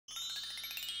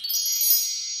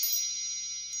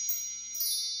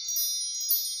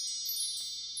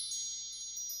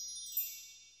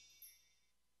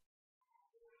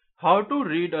How to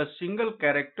read a single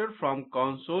character from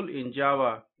console in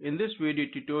Java. In this video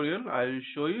tutorial, I will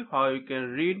show you how you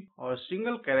can read a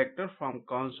single character from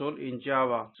console in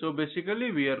Java. So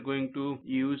basically we are going to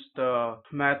use the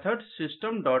method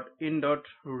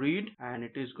system.in.read and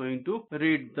it is going to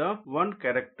read the one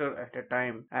character at a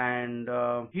time, and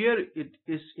here it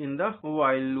is in the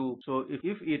while loop. So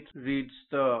if it reads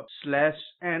the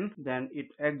 /n, then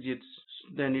it exits,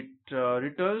 then it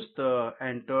returns the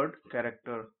entered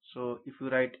character. So if you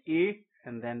write A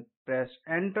and then press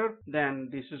enter, then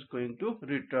this is going to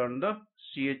return the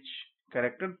ch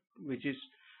character which is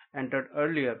entered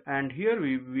earlier, and here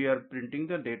we are printing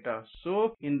the data.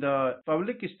 So in the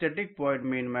public static void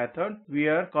main method, we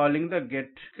are calling the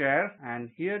getChar, and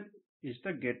here is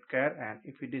the getChar, and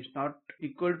if it is not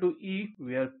equal to E,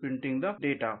 we are printing the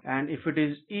data, and if it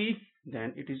is E,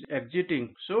 then it is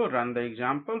exiting. So run the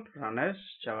example, run as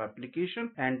Java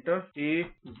application, enter A,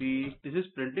 B, this is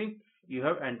printing you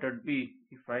have entered B.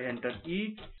 If I enter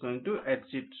E, it's going to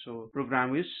exit. So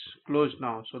program is closed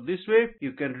now. So this way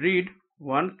you can read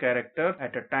one character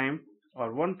at a time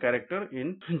or one character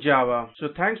in Java. So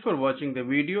thanks for watching the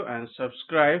video and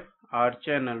subscribe our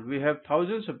channel. We have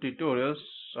thousands of tutorials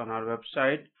on our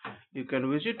website. You can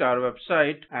visit our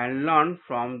website and learn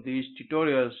from these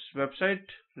tutorials. Website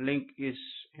link is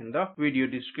in the video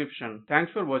description.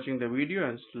 Thanks for watching the video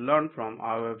and learn from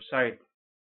our website.